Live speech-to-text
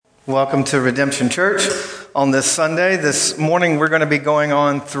Welcome to Redemption Church on this Sunday. This morning we're going to be going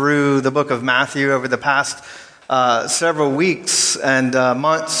on through the book of Matthew over the past several weeks and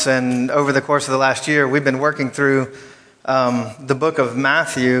months, and over the course of the last year we've been working through the book of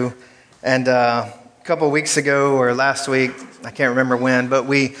Matthew. And a couple of weeks ago or last week, I can't remember when, but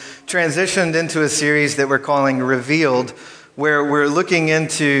we transitioned into a series that we're calling Revealed, where we're looking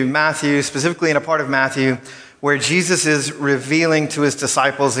into Matthew, specifically in a part of Matthew where Jesus is revealing to his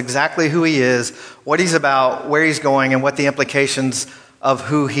disciples exactly who he is, what he's about, where he's going, and what the implications of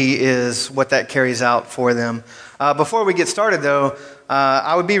who he is, what that carries out for them. Before we get started, though,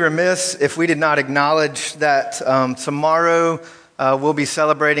 I would be remiss if we did not acknowledge that tomorrow we'll be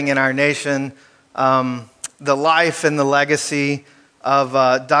celebrating in our nation the life and the legacy of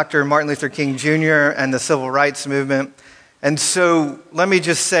Dr. Martin Luther King Jr. and the Civil Rights Movement. And so let me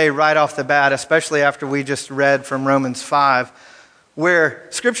just say right off the bat, especially after we just read from Romans 5, where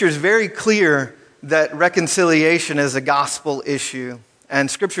Scripture is very clear that reconciliation is a gospel issue. And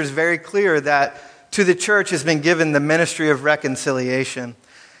Scripture is very clear that to the church has been given the ministry of reconciliation.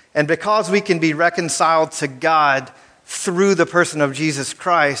 And because we can be reconciled to God through the person of Jesus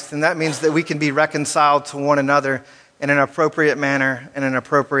Christ, and that means that we can be reconciled to one another in an appropriate manner, in an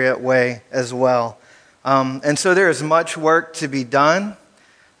appropriate way as well. And so there is much work to be done,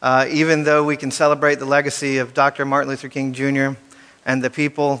 even though we can celebrate the legacy of Dr. Martin Luther King Jr. and the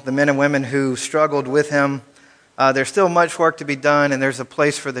people, the men and women who struggled with him. There's still much work to be done, and there's a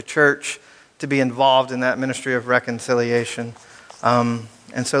place for the church to be involved in that ministry of reconciliation. And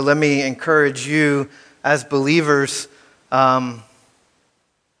so let me encourage you as believers to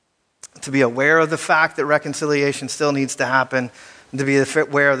be aware of the fact that reconciliation still needs to happen, to be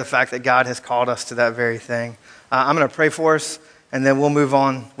aware of the fact that God has called us to that very thing. I'm going to pray for us, and then we'll move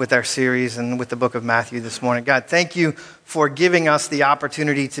on with our series and with the book of Matthew this morning. God, thank you for giving us the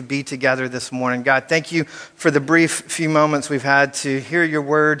opportunity to be together this morning. God, thank you for the brief few moments we've had to hear your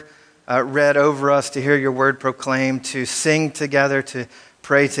word read over us, to hear your word proclaimed, to sing together, to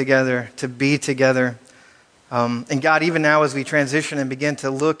pray together, to be together. And God, even now as we transition and begin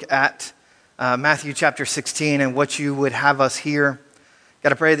to look at Matthew chapter 16 and what you would have us hear,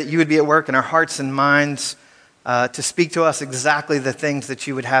 God, I pray that you would be at work in our hearts and minds to speak to us exactly the things that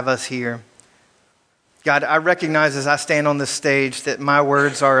you would have us hear. God, I recognize as I stand on this stage that my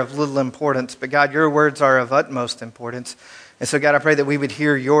words are of little importance, but God, your words are of utmost importance. And so God, I pray that we would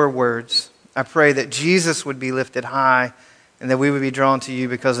hear your words. I pray that Jesus would be lifted high and that we would be drawn to you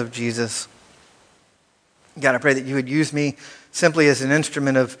because of Jesus. God, I pray that you would use me simply as an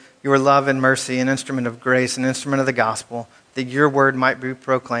instrument of your love and mercy, an instrument of grace, an instrument of the gospel, that your word might be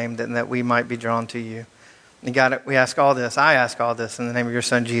proclaimed and that we might be drawn to you. And God, we ask all this, I ask all this in the name of your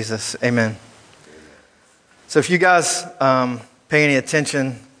son, Jesus. Amen. So if you guys pay any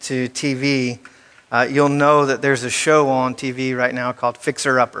attention to TV, you'll know that there's a show on TV right now called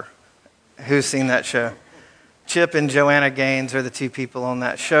Fixer Upper. Who's seen that show? Chip and Joanna Gaines are the two people on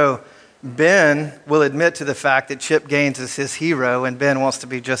that show. Ben will admit to the fact that Chip Gaines is his hero, and Ben wants to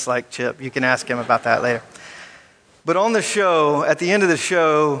be just like Chip. You can ask him about that later. But on the show, at the end of the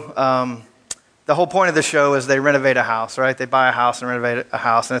show, the whole point of the show is they renovate a house, right? They buy a house and renovate a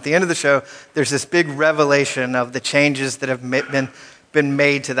house. And at the end of the show, there's this big revelation of the changes that have been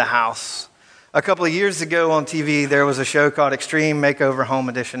made to the house. A couple of years ago on TV, there was a show called Extreme Makeover Home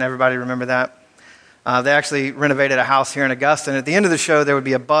Edition. Everybody remember that? They actually renovated a house here in Augusta, and at the end of the show, there would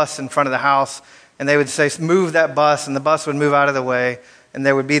be a bus in front of the house, and they would say, move that bus, and the bus would move out of the way, and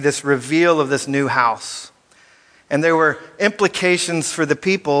there would be this reveal of this new house. And there were implications for the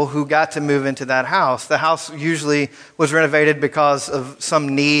people who got to move into that house. The house usually was renovated because of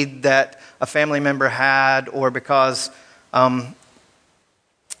some need that a family member had, or because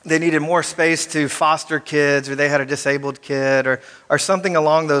they needed more space to foster kids, or they had a disabled kid, or something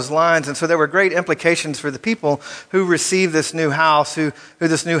along those lines. And so there were great implications for the people who received this new house, who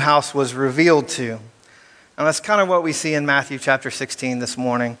this new house was revealed to. And that's kind of what we see in Matthew chapter 16 this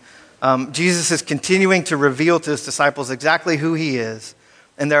morning. Jesus is continuing to reveal to his disciples exactly who he is,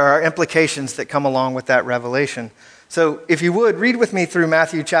 and there are implications that come along with that revelation. So if you would, read with me through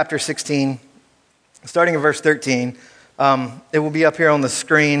Matthew chapter 16, starting in verse 13. It will be up here on the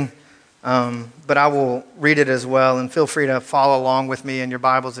screen, but I will read it as well, and feel free to follow along with me in your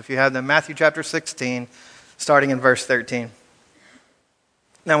Bibles if you have them. Matthew chapter 16, starting in verse 13.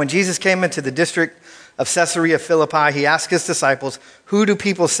 Now when Jesus came into the district of Caesarea Philippi, he asked his disciples, "Who do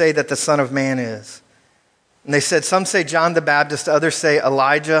people say that the Son of Man is?" And they said, "Some say John the Baptist, others say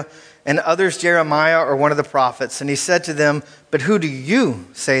Elijah, and others Jeremiah or one of the prophets." And he said to them, "But who do you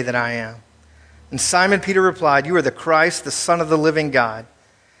say that I am?" And Simon Peter replied, "You are the Christ, the Son of the living God."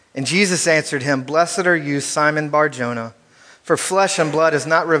 And Jesus answered him, "Blessed are you, Simon Bar-Jonah, for flesh and blood has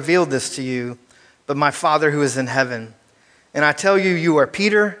not revealed this to you, but my Father who is in heaven. And I tell you, you are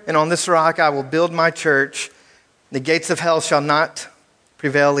Peter, and on this rock I will build my church. The gates of hell shall not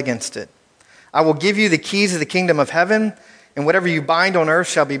prevail against it. I will give you the keys of the kingdom of heaven, and whatever you bind on earth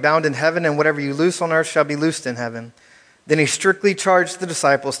shall be bound in heaven, and whatever you loose on earth shall be loosed in heaven." Then he strictly charged the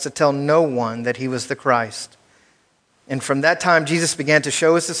disciples to tell no one that he was the Christ. And from that time, Jesus began to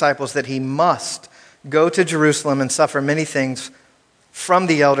show his disciples that he must go to Jerusalem and suffer many things from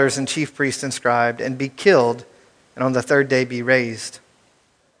the elders and chief priests and scribes, and be killed, and on the third day be raised.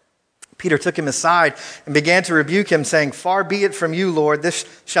 Peter took him aside and began to rebuke him, saying, "Far be it from you, Lord, this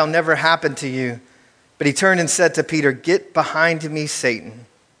shall never happen to you." But he turned and said to Peter, "Get behind me, Satan.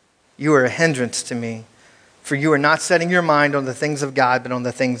 You are a hindrance to me, for you are not setting your mind on the things of God, but on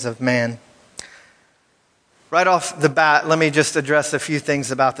the things of man." Right off the bat, let me just address a few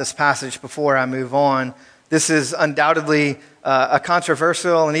things about this passage before I move on. This is undoubtedly a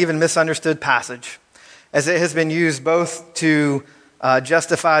controversial and even misunderstood passage, as it has been used both to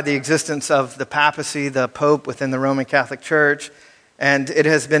justify the existence of the papacy, the Pope within the Roman Catholic Church, and it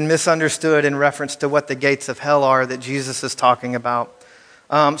has been misunderstood in reference to what the gates of hell are that Jesus is talking about.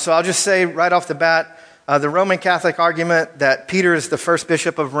 So I'll just say right off the bat, the Roman Catholic argument that Peter is the first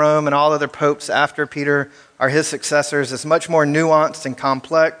bishop of Rome and all other popes after Peter are his successors is much more nuanced and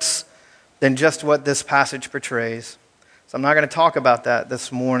complex than just what this passage portrays. So I'm not going to talk about that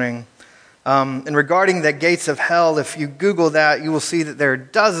this morning. And regarding the gates of hell, if you Google that, you will see that there are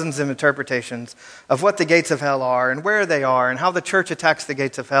dozens of interpretations of what the gates of hell are and where they are and how the church attacks the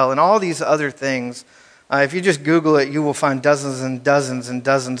gates of hell and all these other things. If you just Google it, you will find dozens and dozens and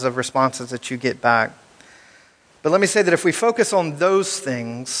dozens of responses that you get back. But let me say that if we focus on those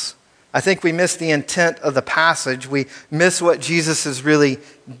things, I think we miss the intent of the passage. We miss what Jesus is really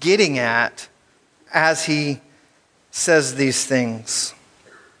getting at as he says these things.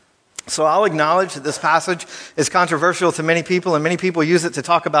 So I'll acknowledge that this passage is controversial to many people, and many people use it to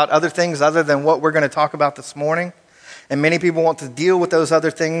talk about other things other than what we're going to talk about this morning. And many people want to deal with those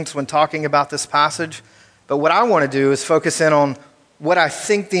other things when talking about this passage. But what I want to do is focus in on what I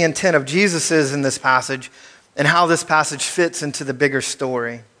think the intent of Jesus is in this passage and how this passage fits into the bigger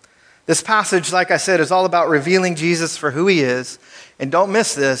story. This passage, like I said, is all about revealing Jesus for who he is. And don't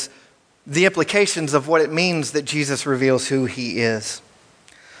miss this, the implications of what it means that Jesus reveals who he is.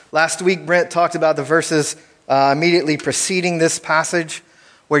 Last week, Brent talked about the verses immediately preceding this passage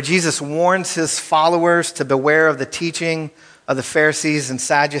where Jesus warns his followers to beware of the teaching of the Pharisees and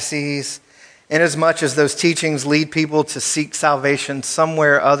Sadducees, inasmuch as those teachings lead people to seek salvation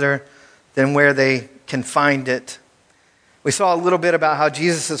somewhere other than where they can find it. We saw a little bit about how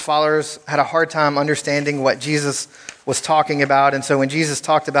Jesus' followers had a hard time understanding what Jesus was talking about. And so when Jesus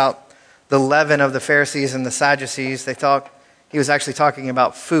talked about the leaven of the Pharisees and the Sadducees, they thought he was actually talking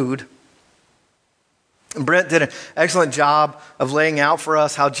about food. And Brent did an excellent job of laying out for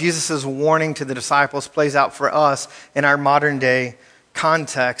us how Jesus' warning to the disciples plays out for us in our modern day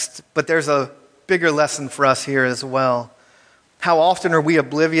context. But there's a bigger lesson for us here as well. How often are we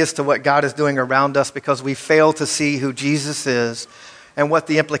oblivious to what God is doing around us because we fail to see who Jesus is and what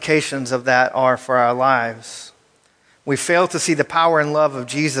the implications of that are for our lives? We fail to see the power and love of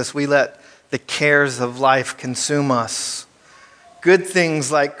Jesus. We let the cares of life consume us. Good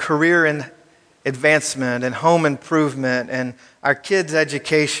things like career and advancement and home improvement and our kids'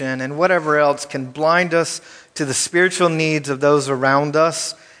 education and whatever else can blind us to the spiritual needs of those around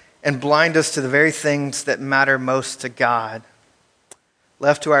us and blind us to the very things that matter most to God.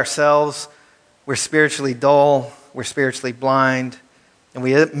 Left to ourselves, we're spiritually dull, we're spiritually blind, and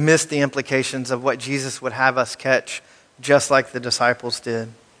we miss the implications of what Jesus would have us catch, just like the disciples did.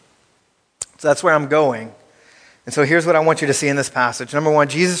 So that's where I'm going. And so here's what I want you to see in this passage. Number one,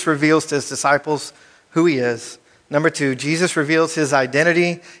 Jesus reveals to his disciples who he is. Number two, Jesus reveals his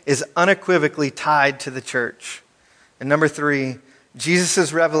identity is unequivocally tied to the church. And number three,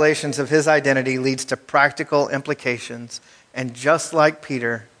 Jesus' revelations of his identity leads to practical implications. And just like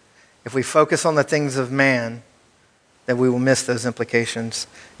Peter, if we focus on the things of man, then we will miss those implications.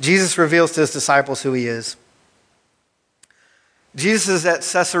 Jesus reveals to his disciples who he is. Jesus is at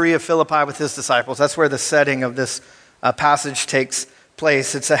Caesarea Philippi with his disciples. That's where the setting of this passage takes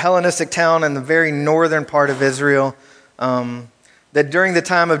place. It's a Hellenistic town in the very northern part of Israel that during the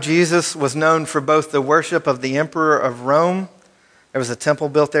time of Jesus was known for both the worship of the emperor of Rome. There was a temple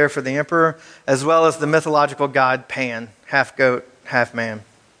built there for the emperor, as well as the mythological god Pan, half goat, half man.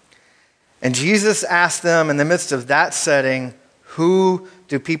 And Jesus asked them in the midst of that setting, "Who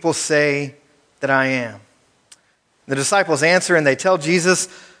do people say that I am?" The disciples answer and they tell Jesus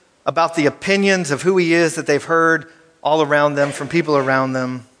about the opinions of who he is that they've heard all around them from people around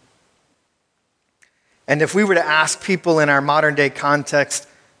them. And if we were to ask people in our modern day context,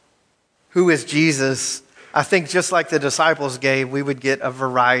 who is Jesus? I think just like the disciples gave, we would get a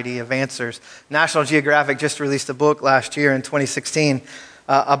variety of answers. National Geographic just released a book last year in 2016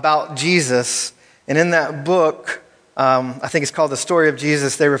 about Jesus. And in that book, I think it's called The Story of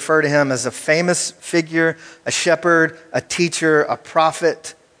Jesus, they refer to him as a famous figure, a shepherd, a teacher, a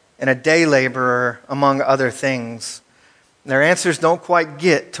prophet, and a day laborer, among other things. Their answers don't quite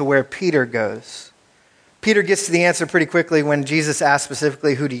get to where Peter goes. Peter gets to the answer pretty quickly when Jesus asks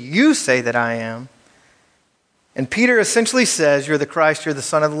specifically, who do you say that I am? And Peter essentially says, you're the Christ, you're the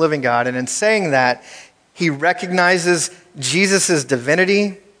Son of the living God. And in saying that, he recognizes Jesus'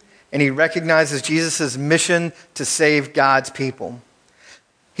 divinity and he recognizes Jesus' mission to save God's people.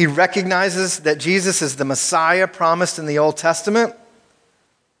 He recognizes that Jesus is the Messiah promised in the Old Testament,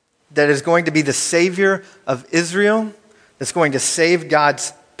 that is going to be the Savior of Israel, that's going to save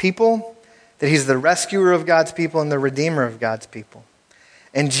God's people, that he's the rescuer of God's people and the redeemer of God's people.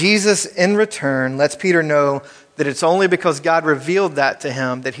 And Jesus, in return, lets Peter know that it's only because God revealed that to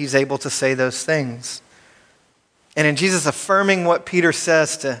him that he's able to say those things. And in Jesus affirming what Peter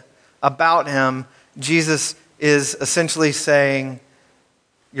says about him, Jesus is essentially saying,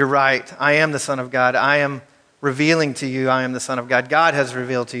 you're right, I am the Son of God. I am revealing to you I am the Son of God. God has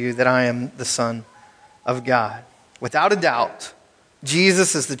revealed to you that I am the Son of God. Without a doubt,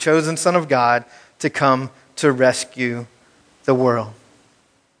 Jesus is the chosen Son of God to come to rescue the world.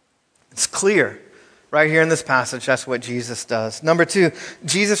 It's clear right here in this passage, that's what Jesus does. Number two,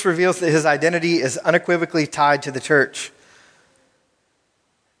 Jesus reveals that his identity is unequivocally tied to the church.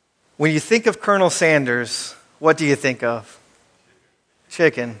 When you think of Colonel Sanders, what do you think of?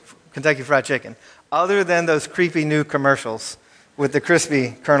 Chicken, Kentucky Fried Chicken. Other than those creepy new commercials with the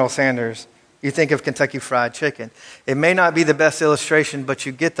crispy Colonel Sanders, you think of Kentucky Fried Chicken. It may not be the best illustration, but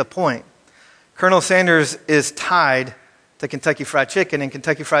you get the point. Colonel Sanders is tied to Kentucky Fried Chicken, and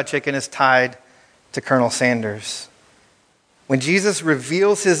Kentucky Fried Chicken is tied to Colonel Sanders. When Jesus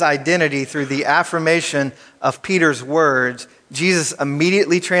reveals his identity through the affirmation of Peter's words, Jesus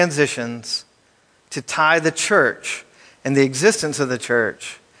immediately transitions to tie the church and the existence of the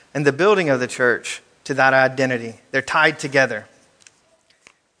church and the building of the church to that identity. They're tied together.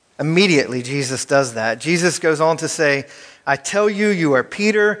 Immediately, Jesus does that. Jesus goes on to say, I tell you, you are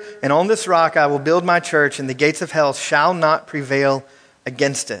Peter, and on this rock I will build my church, and the gates of hell shall not prevail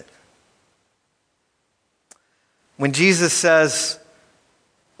against it. When Jesus says,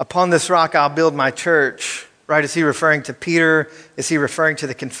 upon this rock I'll build my church, right, is he referring to Peter? Is he referring to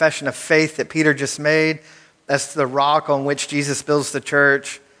the confession of faith that Peter just made? That's the rock on which Jesus builds the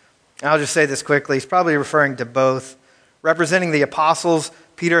church. I'll just say this quickly. He's probably referring to both. Representing the apostles,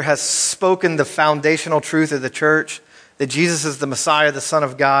 Peter has spoken the foundational truth of the church, that Jesus is the Messiah, the Son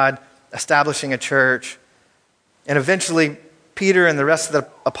of God, establishing a church. And eventually, Peter and the rest of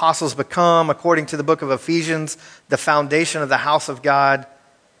the apostles become, according to the book of Ephesians, the foundation of the house of God,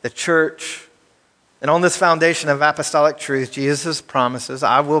 the church. And on this foundation of apostolic truth, Jesus promises,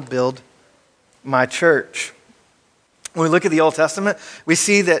 I will build my church. When we look at the Old Testament, we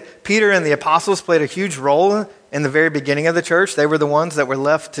see that Peter and the apostles played a huge role in the very beginning of the church. They were the ones that were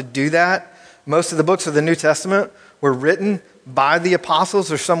left to do that. Most of the books of the New Testament were written by the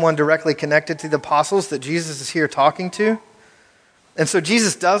apostles or someone directly connected to the apostles that Jesus is here talking to. And so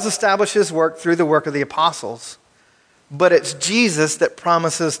Jesus does establish his work through the work of the apostles. But it's Jesus that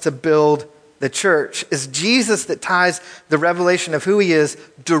promises to build the church. It's Jesus that ties the revelation of who he is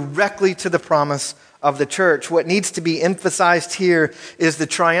directly to the promise of the church. What needs to be emphasized here is the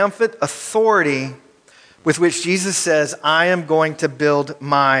triumphant authority with which Jesus says, I am going to build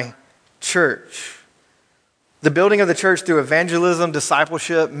my church. The building of the church through evangelism,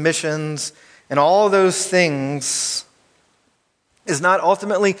 discipleship, missions, and all those things is not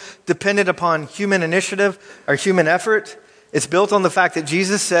ultimately dependent upon human initiative or human effort. It's built on the fact that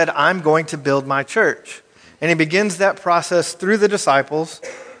Jesus said, I'm going to build my church. And he begins that process through the disciples,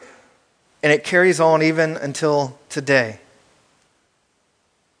 and it carries on even until today.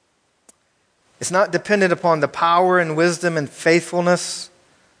 It's not dependent upon the power and wisdom and faithfulness.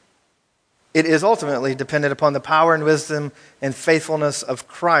 It is ultimately dependent upon the power and wisdom and faithfulness of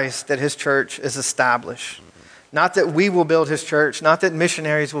Christ that his church is established. Not that we will build his church, not that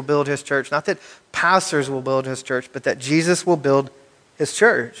missionaries will build his church, not that pastors will build his church, but that Jesus will build his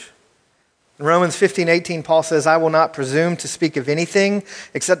church. In Romans 15:18, Paul says, I will not presume to speak of anything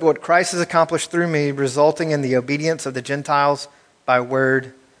except what Christ has accomplished through me, resulting in the obedience of the Gentiles by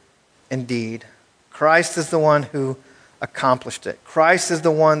word and deed. Christ is the one who accomplished it. Christ is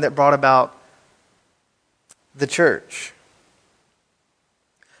the one that brought about the church.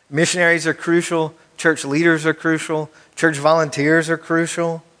 Missionaries are crucial. Church leaders are crucial. Church volunteers are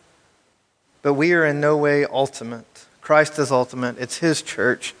crucial. But we are in no way ultimate. Christ is ultimate. It's his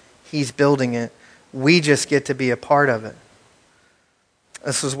church. He's building it. We just get to be a part of it.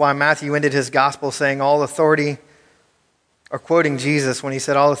 This is why Matthew ended his gospel saying, all authority, or quoting Jesus when he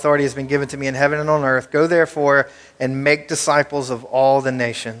said, all authority has been given to me in heaven and on earth. Go therefore and make disciples of all the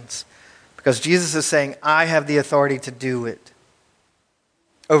nations. Because Jesus is saying, I have the authority to do it.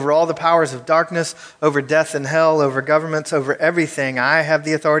 Over all the powers of darkness, over death and hell, over governments, over everything, I have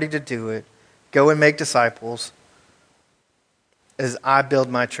the authority to do it. Go and make disciples. As I build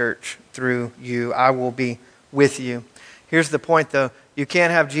my church through you, I will be with you. Here's the point, though. You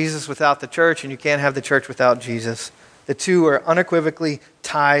can't have Jesus without the church, and you can't have the church without Jesus. The two are unequivocally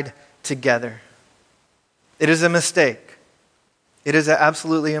tied together. It is a mistake. It is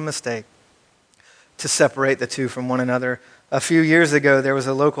absolutely a mistake to separate the two from one another. A few years ago, there was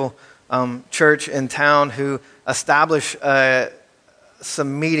a local church in town who established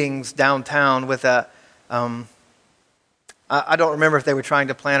some meetings downtown with a... I don't remember if they were trying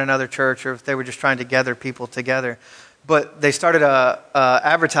to plant another church or if they were just trying to gather people together. But they started a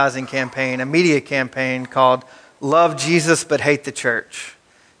advertising campaign, a media campaign called Love Jesus But Hate the Church.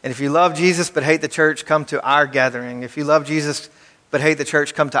 And if you love Jesus but hate the church, come to our gathering. If you love Jesus but hate the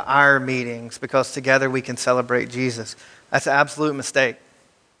church, come to our meetings, because together we can celebrate Jesus. That's an absolute mistake.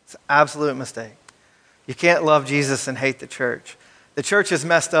 It's an absolute mistake. You can't love Jesus and hate the church. The church has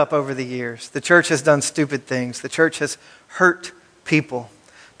messed up over the years. The church has done stupid things. The church has hurt people.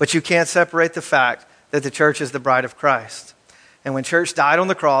 But you can't separate the fact that the church is the bride of Christ. And when church died on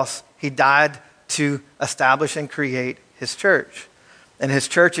the cross, he died to establish and create his church. And his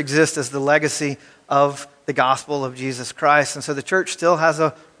church exists as the legacy of the gospel of Jesus Christ. And so the church still has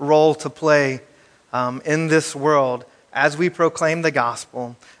a role to play in this world as we proclaim the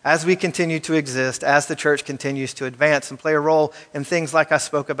gospel, as we continue to exist, as the church continues to advance and play a role in things like I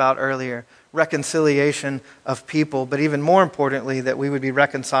spoke about earlier, reconciliation of people, but even more importantly, that we would be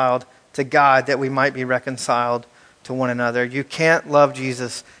reconciled to God, that we might be reconciled to one another. You can't love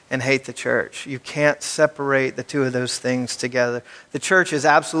Jesus and hate the church. You can't separate the two of those things together. The church is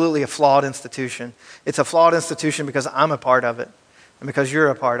absolutely a flawed institution. It's a flawed institution because I'm a part of it and because you're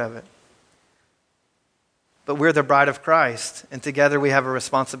a part of it. But we're the bride of Christ, and together we have a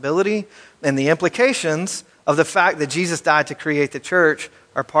responsibility, and the implications of the fact that Jesus died to create the church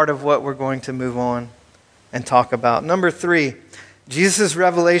are part of what we're going to move on and talk about. Number 3, Jesus'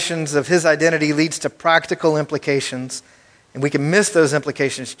 revelations of his identity leads to practical implications, and we can miss those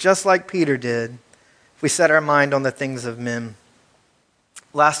implications just like Peter did if we set our mind on the things of men.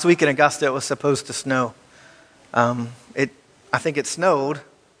 Last week in Augusta, it was supposed to snow. I think it snowed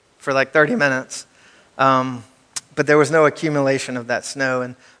for like 30 minutes. But there was no accumulation of that snow.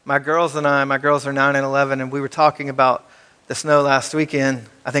 And my girls are 9 and 11, and we were talking about the snow last weekend.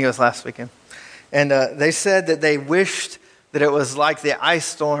 I think it was last weekend. And they said that they wished that it was like the ice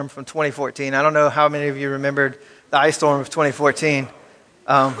storm from 2014. I don't know how many of you remembered the ice storm of 2014.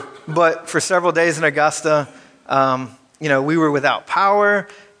 But for several days in Augusta, we were without power.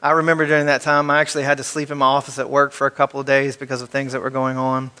 I remember during that time, I actually had to sleep in my office at work for a couple of days because of things that were going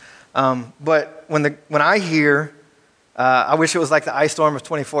on. But when I hear, I wish it was like the ice storm of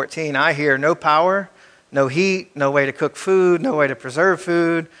 2014, I hear no power, no heat, no way to cook food, no way to preserve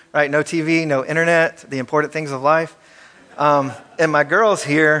food, right? No TV, no internet, the important things of life. And my girls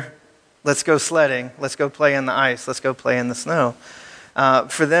hear, let's go sledding, let's go play in the ice, let's go play in the snow.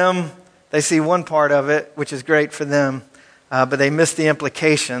 For them, they see one part of it, which is great for them, but they miss the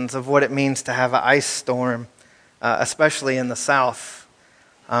implications of what it means to have an ice storm, especially in the South.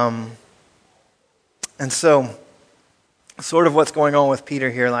 And so, sort of what's going on with Peter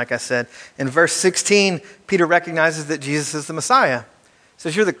here, like I said. In verse 16, Peter recognizes that Jesus is the Messiah. He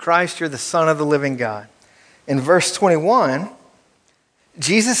says, you're the Christ, you're the Son of the living God. In verse 21,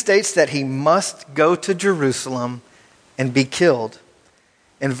 Jesus states that he must go to Jerusalem and be killed.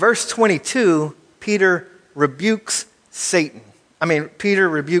 In verse 22, Peter rebukes Peter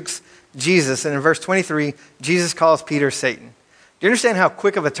rebukes Jesus. And in verse 23, Jesus calls Peter Satan. Do you understand how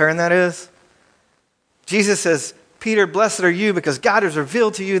quick of a turn that is? Jesus says, Peter, blessed are you because God has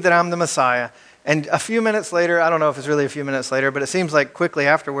revealed to you that I'm the Messiah. And a few minutes later, I don't know if it's really a few minutes later, but it seems like quickly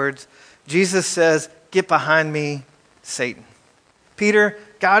afterwards, Jesus says, get behind me, Satan. Peter,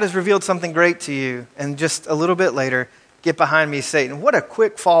 God has revealed something great to you. And just a little bit later, get behind me, Satan. What a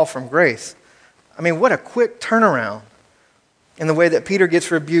quick fall from grace. What a quick turnaround in the way that Peter gets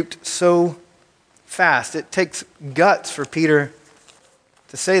rebuked so fast. It takes guts for Peter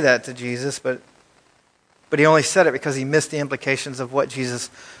to say that to Jesus, but he only said it because he missed the implications of what Jesus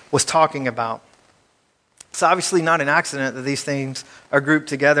was talking about. It's obviously not an accident that these things are grouped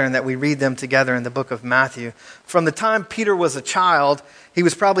together and that we read them together in the book of Matthew. From the time Peter was a child, he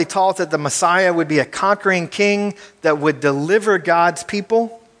was probably taught that the Messiah would be a conquering king that would deliver God's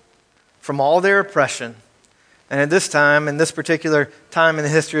people from all their oppression. And at this time, in this particular time in the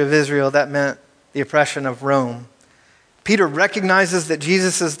history of Israel, that meant the oppression of Rome. Peter recognizes that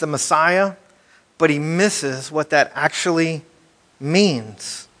Jesus is the Messiah, but he misses what that actually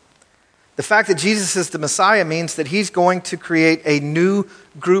means. The fact that Jesus is the Messiah means that he's going to create a new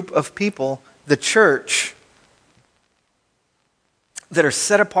group of people, the church, that are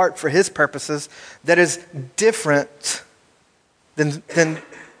set apart for his purposes, that is different than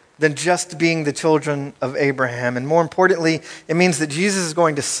just being the children of Abraham. And more importantly, it means that Jesus is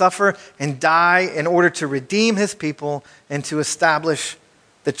going to suffer and die in order to redeem his people and to establish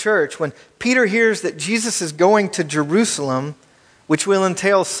the church. When Peter hears that Jesus is going to Jerusalem, which will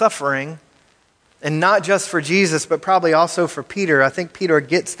entail suffering, and not just for Jesus, but probably also for Peter. I think Peter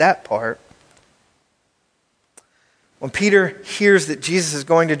gets that part. When Peter hears that Jesus is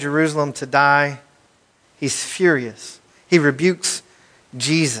going to Jerusalem to die, he's furious. He rebukes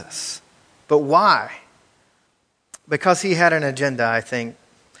Jesus. But why? Because he had an agenda, I think.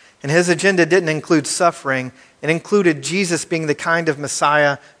 And his agenda didn't include suffering. It included Jesus being the kind of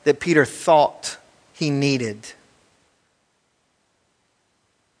Messiah that Peter thought he needed.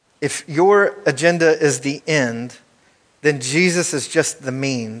 If your agenda is the end, then Jesus is just the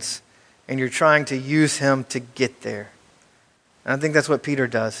means, and you're trying to use him to get there. And I think that's what Peter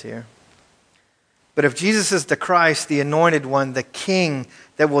does here. But if Jesus is the Christ, the anointed one, the king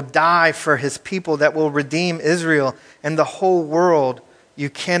that will die for his people, that will redeem Israel and the whole world,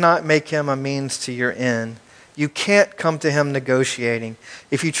 you cannot make him a means to your end. You can't come to him negotiating.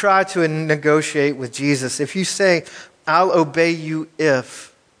 If you try to negotiate with Jesus, if you say, I'll obey you if,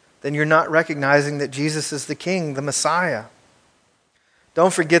 then you're not recognizing that Jesus is the king, the Messiah.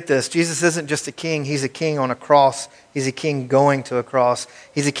 Don't forget this. Jesus isn't just a king. He's a king on a cross. He's a king going to a cross.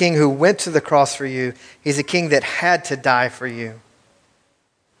 He's a king who went to the cross for you. He's a king that had to die for you,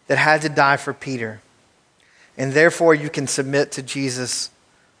 that had to die for Peter. And therefore you can submit to Jesus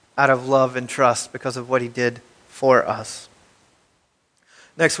out of love and trust because of what he did for us.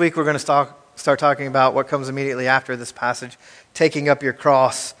 Next week we're going to start talking about what comes immediately after this passage, taking up your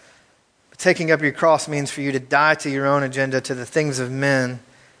cross. Taking up your cross means for you to die to your own agenda, to the things of men,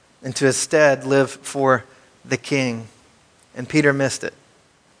 and to instead live for the King. And Peter missed it.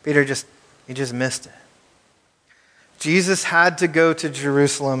 He just missed it. Jesus had to go to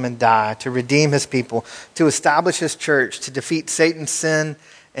Jerusalem and die to redeem his people, to establish his church, to defeat Satan's sin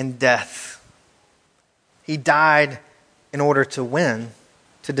and death. He died in order to win,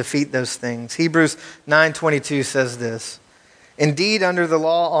 to defeat those things. Hebrews 9:22 says this, Indeed, under the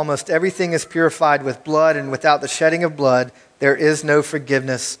law, almost everything is purified with blood, and without the shedding of blood, there is no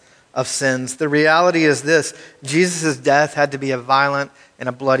forgiveness of sins. The reality is this: Jesus' death had to be a violent and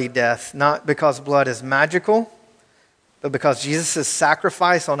a bloody death, not because blood is magical, but because Jesus'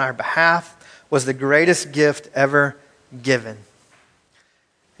 sacrifice on our behalf was the greatest gift ever given.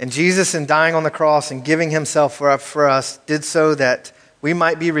 And Jesus, in dying on the cross and giving himself for us, did so that we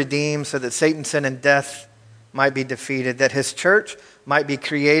might be redeemed, so that Satan, sin, and death might be defeated, that his church might be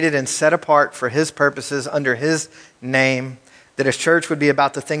created and set apart for his purposes under his name, that his church would be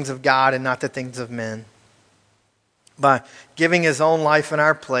about the things of God and not the things of men. By giving his own life in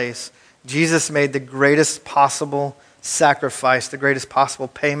our place, Jesus made the greatest possible sacrifice, the greatest possible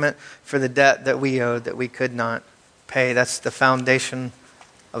payment for the debt that we owed that we could not pay. That's the foundation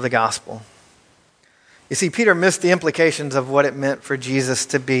of the gospel. You see, Peter missed the implications of what it meant for Jesus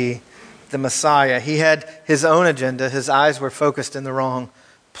to be the Messiah. He had his own agenda. His eyes were focused in the wrong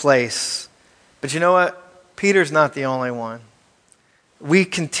place. But you know what? Peter's not the only one. We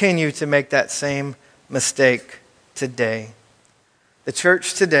continue to make that same mistake today. The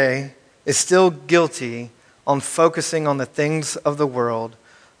church today is still guilty on focusing on the things of the world,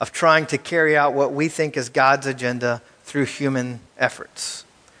 of trying to carry out what we think is God's agenda through human efforts.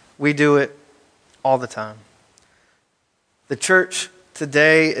 We do it all the time. The church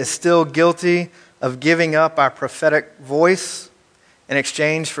today is still guilty of giving up our prophetic voice in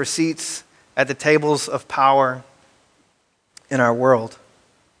exchange for seats at the tables of power in our world.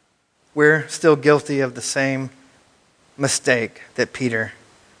 We're still guilty of the same mistake that Peter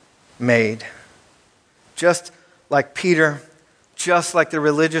made. Just like Peter, just like the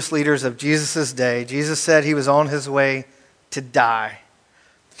religious leaders of Jesus' day, Jesus said he was on his way to die.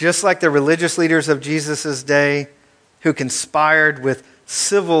 Just like the religious leaders of Jesus' day who conspired with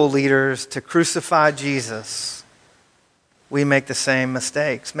civil leaders to crucify Jesus, we make the same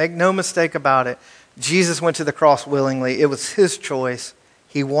mistakes. Make no mistake about it. Jesus went to the cross willingly. It was his choice.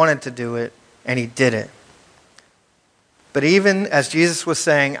 He wanted to do it, and he did it. But even as Jesus was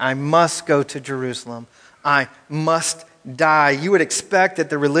saying, I must go to Jerusalem, I must die, you would expect that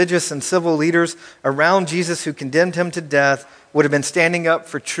the religious and civil leaders around Jesus who condemned him to death would have been standing up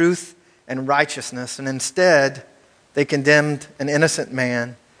for truth and righteousness, and instead they condemned an innocent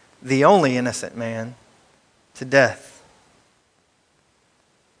man, the only innocent man, to death.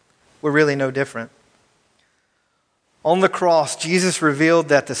 We're really no different. On the cross, Jesus revealed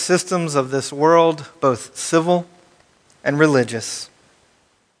that the systems of this world, both civil and religious,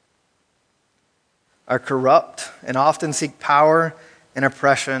 are corrupt and often seek power and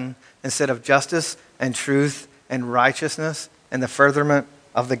oppression instead of justice and truth and righteousness and the furtherment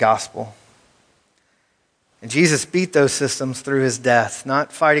of the gospel. And Jesus beat those systems through his death,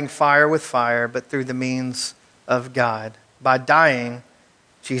 not fighting fire with fire, but through the means of God. By dying,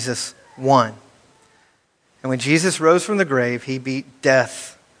 Jesus won. And when Jesus rose from the grave, he beat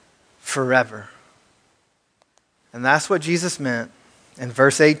death forever. And that's what Jesus meant in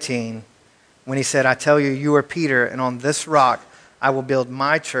verse 18 when he said, I tell you, you are Peter, and on this rock I will build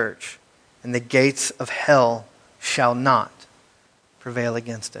my church, and the gates of hell shall not prevail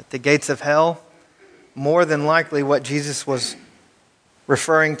against it. The gates of hell, more than likely what Jesus was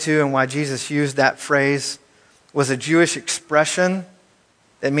referring to and why Jesus used that phrase, was a Jewish expression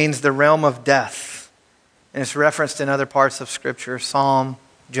that means the realm of death. And it's referenced in other parts of Scripture, Psalm,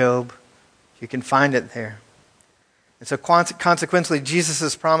 Job. You can find it there. And so consequently,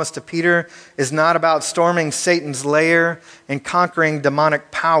 Jesus' promise to Peter is not about storming Satan's lair and conquering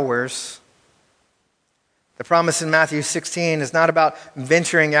demonic powers. The promise in Matthew 16 is not about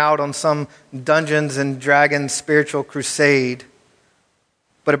venturing out on some Dungeons and Dragons spiritual crusade,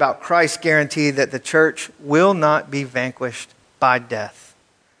 but about Christ's guarantee that the church will not be vanquished by death,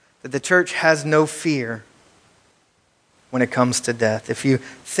 that the church has no fear when it comes to death. If you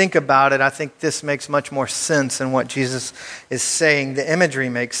think about it, I think this makes much more sense than what Jesus is saying. The imagery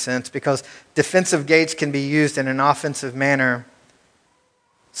makes sense because defensive gates can be used in an offensive manner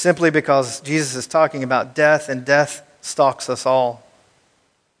simply because Jesus is talking about death, and death stalks us all.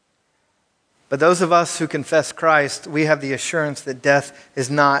 But those of us who confess Christ, we have the assurance that death is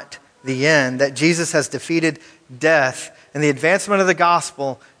not the end, that Jesus has defeated death, and the advancement of the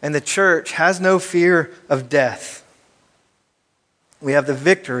gospel and the church has no fear of death. We have the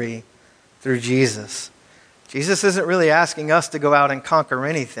victory through Jesus. Jesus isn't really asking us to go out and conquer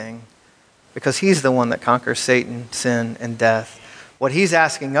anything because he's the one that conquers Satan, sin, and death. What he's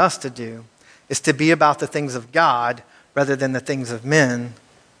asking us to do is to be about the things of God rather than the things of men,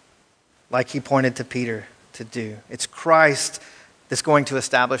 like he pointed to Peter to do. It's Christ that's going to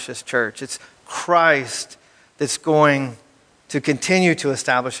establish his church. It's Christ that's going to continue to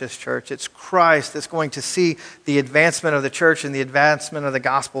establish his church. It's Christ that's going to see the advancement of the church and the advancement of the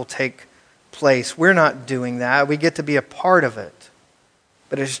gospel take place. We're not doing that. We get to be a part of it.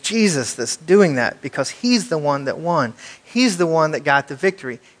 But it's Jesus that's doing that because he's the one that won. He's the one that got the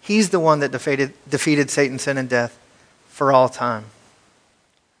victory. He's the one that defeated Satan, sin, and death for all time.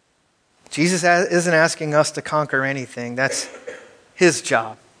 Jesus isn't asking us to conquer anything. That's his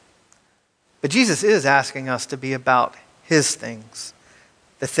job. But Jesus is asking us to be about his things,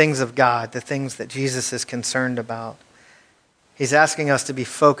 the things of God, the things that Jesus is concerned about. He's asking us to be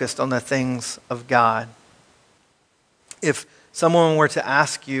focused on the things of God. If someone were to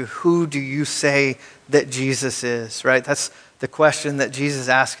ask you, who do you say that Jesus is, right? That's the question that Jesus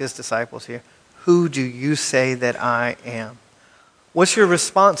asked his disciples here. Who do you say that I am? What's your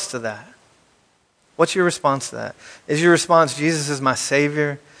response to that? What's your response to that? Is your response, Jesus is my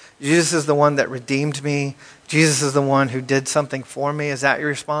Savior? Jesus is the one that redeemed me? Jesus is the one who did something for me? Is that your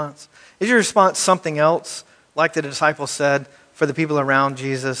response? Is your response something else? Like the disciples said, for the people around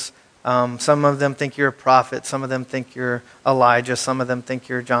Jesus, some of them think you're a prophet. Some of them think you're Elijah. Some of them think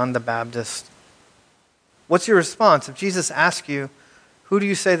you're John the Baptist. What's your response? If Jesus asks you, who do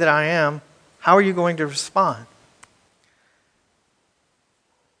you say that I am? How are you going to respond?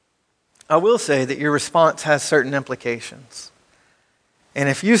 I will say that your response has certain implications. And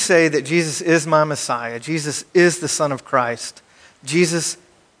if you say that Jesus is my Messiah, Jesus is the Son of Christ, Jesus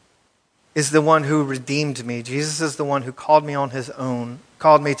is the one who redeemed me, Jesus is the one who called me on his own,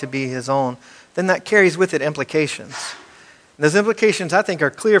 called me to be his own, then that carries with it implications. And those implications, I think,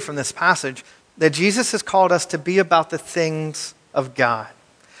 are clear from this passage, that Jesus has called us to be about the things of God,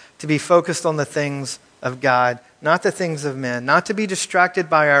 to be focused on the things of God, not the things of men, not to be distracted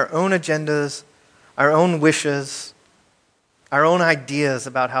by our own agendas, our own wishes, our own ideas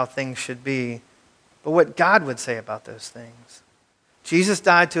about how things should be, but what God would say about those things. Jesus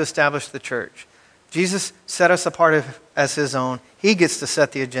died to establish the church. Jesus set us apart as his own. He gets to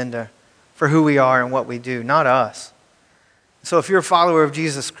set the agenda for who we are and what we do, not us. So if you're a follower of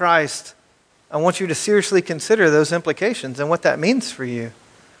Jesus Christ, I want you to seriously consider those implications and what that means for you.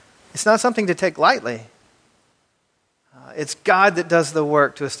 It's not something to take lightly. It's God that does the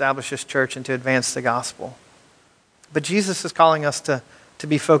work to establish his church and to advance the gospel. But Jesus is calling us to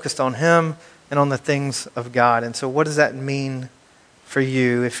be focused on him and on the things of God. And so what does that mean for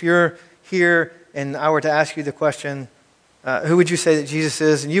you? If you're here and I were to ask you the question, who would you say that Jesus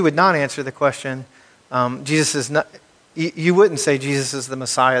is? And you would not answer the question, Jesus is not... You wouldn't say Jesus is the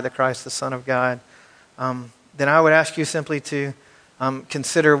Messiah, the Christ, the Son of God. Then I would ask you simply to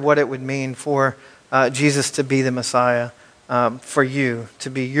consider what it would mean for Jesus to be the Messiah, for you, to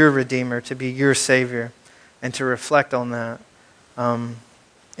be your Redeemer, to be your Savior, and to reflect on that.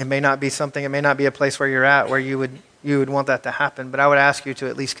 It may not be something, it may not be a place where you're at where you would want that to happen, but I would ask you to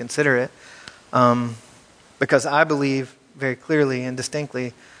at least consider it. Because I believe very clearly and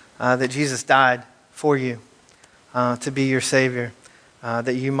distinctly that Jesus died for you. To be your Savior,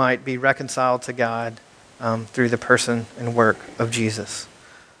 that you might be reconciled to God through the person and work of Jesus.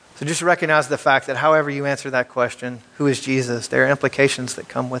 So just recognize the fact that however you answer that question, who is Jesus, there are implications that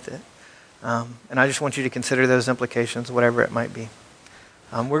come with it. And I just want you to consider those implications, whatever it might be.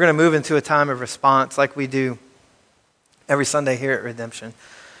 We're going to move into a time of response like we do every Sunday here at Redemption.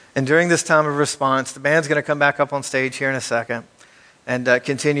 And during this time of response, the band's going to come back up on stage here in a second and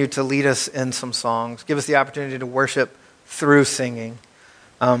continue to lead us in some songs. Give us the opportunity to worship through singing.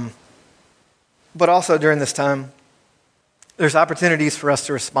 But also during this time, there's opportunities for us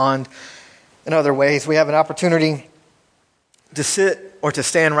to respond in other ways. We have an opportunity to sit or to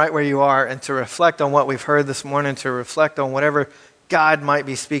stand right where you are and to reflect on what we've heard this morning, to reflect on whatever God might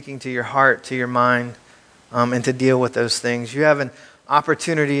be speaking to your heart, to your mind, and to deal with those things. You have an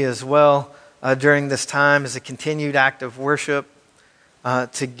opportunity as well during this time as a continued act of worship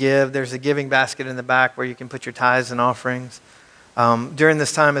to give. There's a giving basket in the back where you can put your tithes and offerings. During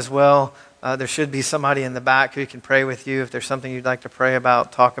this time as well, there should be somebody in the back who can pray with you. If there's something you'd like to pray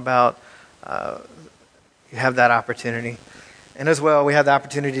about, talk about, you have that opportunity. And as well, we have the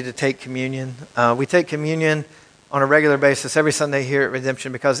opportunity to take communion. We take communion on a regular basis every Sunday here at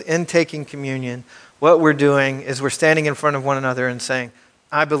Redemption because in taking communion, what we're doing is we're standing in front of one another and saying,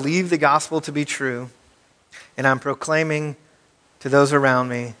 I believe the gospel to be true, and I'm proclaiming to those around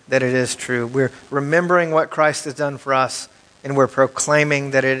me that it is true. We're remembering what Christ has done for us, and we're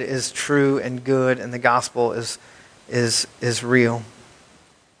proclaiming that it is true and good, and the gospel is real.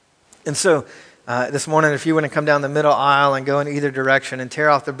 And so, this morning, if you want to come down the middle aisle and go in either direction and tear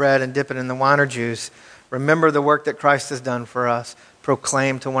off the bread and dip it in the wine or juice, remember the work that Christ has done for us.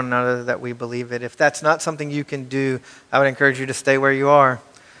 Proclaim to one another that we believe it. If that's not something you can do, I would encourage you to stay where you are.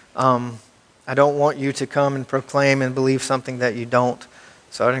 I don't want you to come and proclaim and believe something that you don't.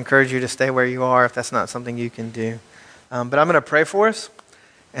 So I'd encourage you to stay where you are if that's not something you can do. But I'm going to pray for us,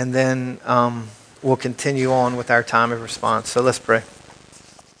 and then we'll continue on with our time of response. So let's pray.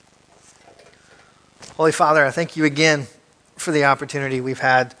 Holy Father, I thank you again for the opportunity we've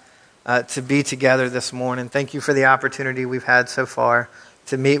had to be together this morning. Thank you for the opportunity we've had so far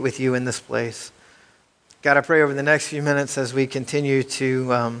to meet with you in this place. God, I pray over the next few minutes as we continue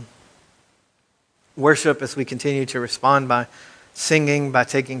to worship, as we continue to respond by singing, by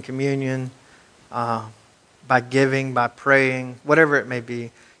taking communion, by giving, by praying, whatever it may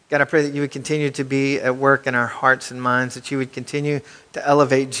be. God, I pray that you would continue to be at work in our hearts and minds, that you would continue to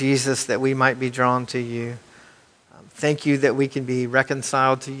elevate Jesus, that we might be drawn to you. Thank you that we can be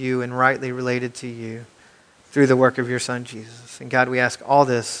reconciled to you and rightly related to you through the work of your Son, Jesus. And God, we ask all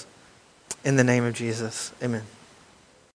this in the name of Jesus. Amen.